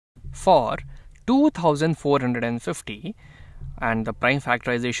for 2450, and the prime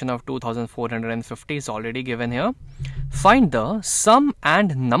factorization of 2450 is already given here. Find the sum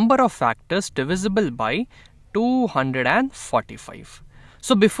and number of factors divisible by 245.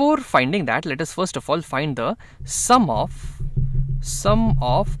 So before finding that, let us first of all find the sum of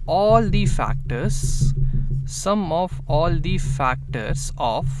all the factors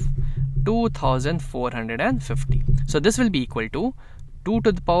of 2450. So this will be equal to 2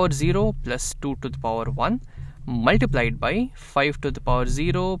 to the power 0 plus 2 to the power 1 multiplied by 5 to the power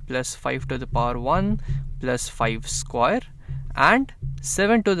 0 plus 5 to the power 1 plus 5 square, and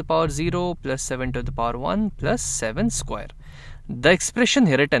 7 to the power 0 plus 7 to the power 1 plus 7 square. The expression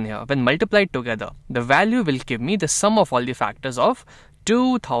here written here, when multiplied together, the value will give me the sum of all the factors of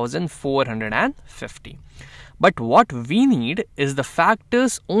 2450. But what we need is the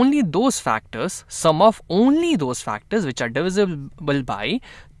factors, only those factors, sum of only those factors which are divisible by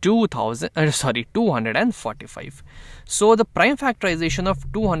 245. So the prime factorization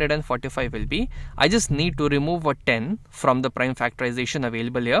of 245 will be, I just need to remove a 10 from the prime factorization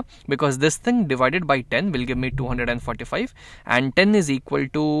available here, because this thing divided by 10 will give me 245, and 10 is equal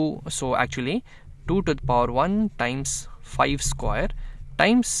to, so actually 2 to the power 1 times 5 square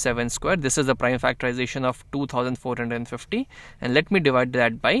times 7 square. This is the prime factorization of 2450, and let me divide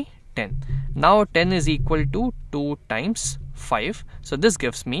that by 10. Now 10 is equal to 2 times 5. So this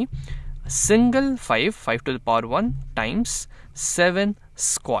gives me single 5 to the power 1 times 7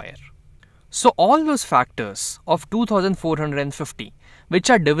 square. So all those factors of 2450 which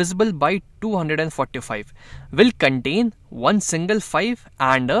are divisible by 245 will contain one single 5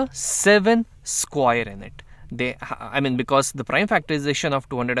 and a 7 square in it. Because the prime factorization of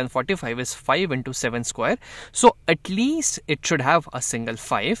 245 is 5 into 7 square, so at least it should have a single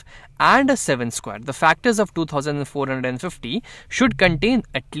 5 and a 7 square. The factors of 2450 should contain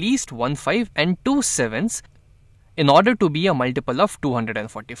at least one 5 and two 7s in order to be a multiple of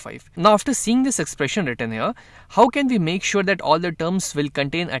 245. Now after seeing this expression written here, how can we make sure that all the terms will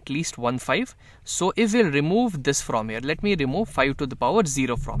contain at least one 5? So if we'll remove this from here, let me remove 5 to the power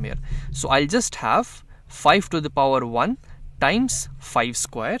 0 from here. So I'll just have 5 to the power 1 times 5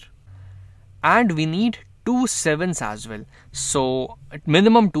 square, and we need two 7s as well, so at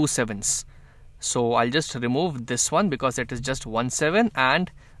minimum two 7s. So I'll just remove this one because it is just 1 7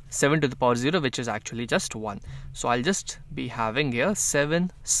 and 7 to the power 0, which is actually just 1. So I'll just be having here 7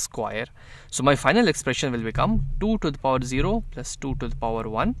 square. So my final expression will become 2 to the power 0 plus 2 to the power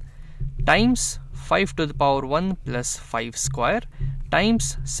 1 times 5 to the power 1 plus 5 square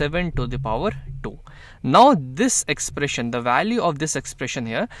times 7 to the power 2. Now this expression, the value of this expression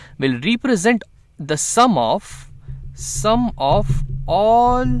here will represent the sum of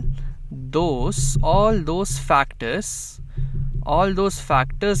all those factors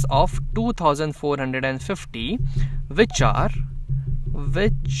of 2450 which are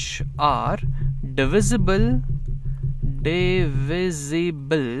divisible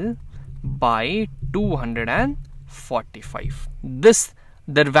by 245.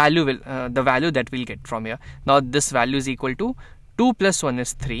 The value that we'll get from here. Now this value is equal to 2 plus 1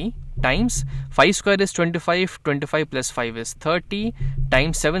 is 3 times 5 square is 25, 25 plus 5 is 30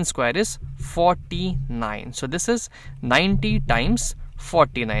 times 7 square is 49. So this is 90 times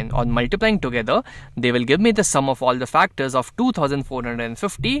 49. On multiplying together, they will give me the sum of all the factors of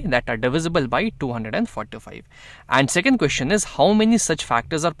 2450 that are divisible by 245. And second question is, how many such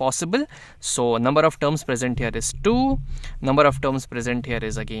factors are possible? So number of terms present here is 2, number of terms present here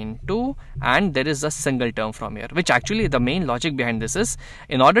is again 2, and there is a single term from here, which actually the main logic behind this is,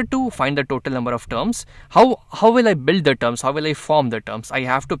 in order to find the total number of terms, how will I build the terms, how will I form the terms? I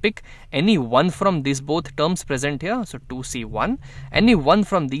have to pick any one from these both terms present here, so 2c1, any one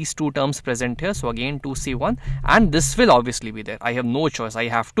from these two terms present here, so again 2c1, and this will obviously be there. I have no choice, I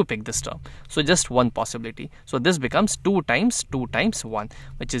have to pick this term, so just one possibility. So this becomes 2 times 1,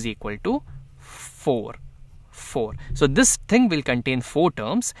 which is equal to 4. So this thing will contain 4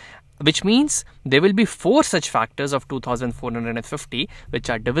 terms, which means there will be 4 such factors of 2450 which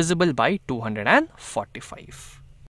are divisible by 245.